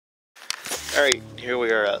Alright, here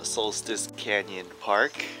we are at Solstice Canyon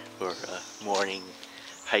Park for a morning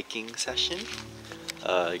hiking session.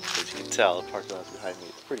 As you can tell, the parking lot behind me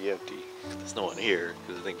is pretty empty. There's no one here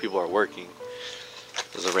because I think people are working.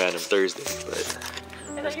 It's a random Thursday, but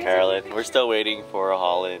there's Carolyn. We're still waiting for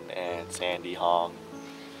Holland and Sandy Hong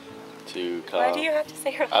to come. Why do you have to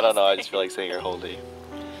say her last I don't know, name? I just feel like saying her whole name.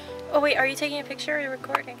 Oh wait, are you taking a picture or are you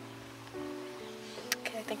recording?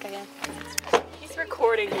 Okay, I think I am. He's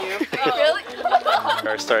recording you. Really?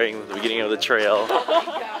 We're starting the beginning of the trail.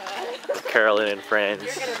 Carolyn and friends.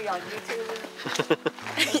 You're gonna be on YouTube.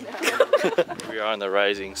 We are on the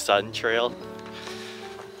Rising Sun Trail.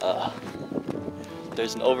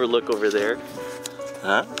 There's an overlook over there.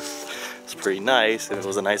 Huh? It's pretty nice, and it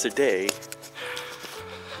was a nicer day.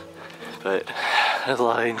 But there's a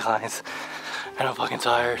lot of inclines, and I'm fucking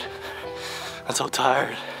tired. I'm so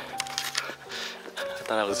tired. I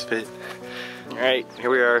thought I was fit. Alright, here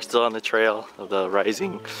we are still on the trail of the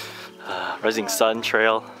Rising Sun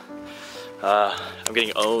Trail. I'm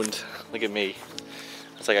getting owned. Look at me.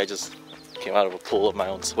 It's like I just came out of a pool of my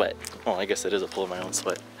own sweat. Well, I guess it is a pool of my own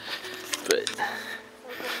sweat. But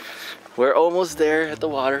we're almost there at the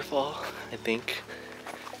waterfall, I think.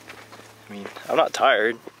 I mean, I'm not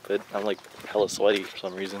tired, but I'm like hella sweaty for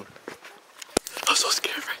some reason. I'm so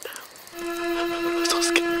scared right now. I'm so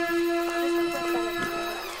scared.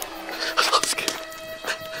 I'm so scared.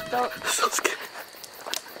 I'm so scared.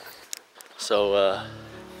 So,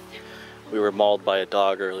 we were mauled by a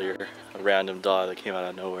dog earlier. A random dog that came out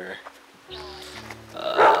of nowhere.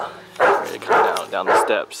 Ready to come down the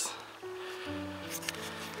steps.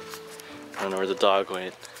 I don't know where the dog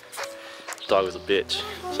went. The dog was a bitch.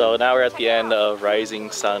 So now we're at the end of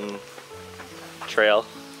Rising Sun Trail.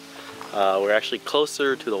 We're actually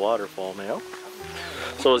closer to the waterfall now.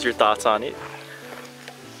 So what's your thoughts on it?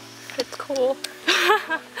 It's cool.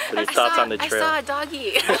 What are your thoughts on the trail? I saw a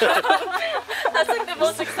doggy. That's like the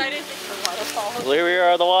most exciting thing for waterfall. Here we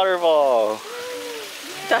are at the waterfall.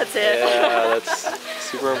 That's it. Yeah, that's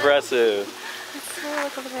super impressive. Oh,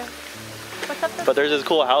 look over there. What's up there? But there's this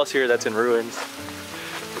cool house here that's in ruins.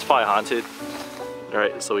 It's probably haunted.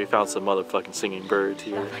 Alright, so we found some motherfucking singing birds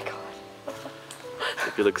here. Oh my god.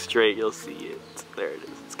 If you look straight, you'll see it. There it is.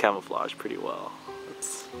 It's camouflaged pretty well.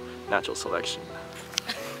 It's natural selection.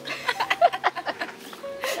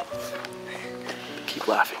 Keep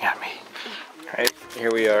laughing at me. Alright,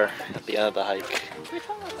 here we are at the end of the hike.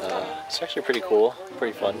 It's actually pretty cool,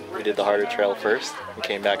 pretty fun. We did the harder trail first. We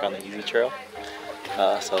came back on the easy trail.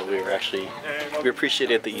 So we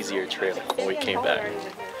appreciated the easier trail when we came back.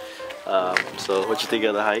 So what'd you think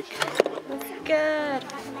of the hike? Good.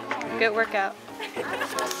 Good workout.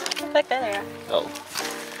 Back there. Oh.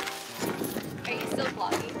 Are you still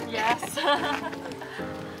vlogging? Yes.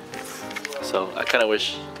 So I kind of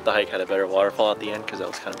wish the hike had a better waterfall at the end because that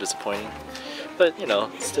was kind of disappointing. But you know,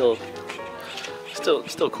 still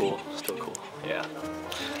cool. Still cool. Yeah.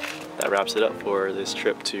 That wraps it up for this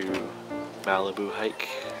trip to Malibu hike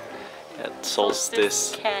at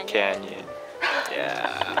Solstice Canyon.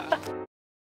 Yeah.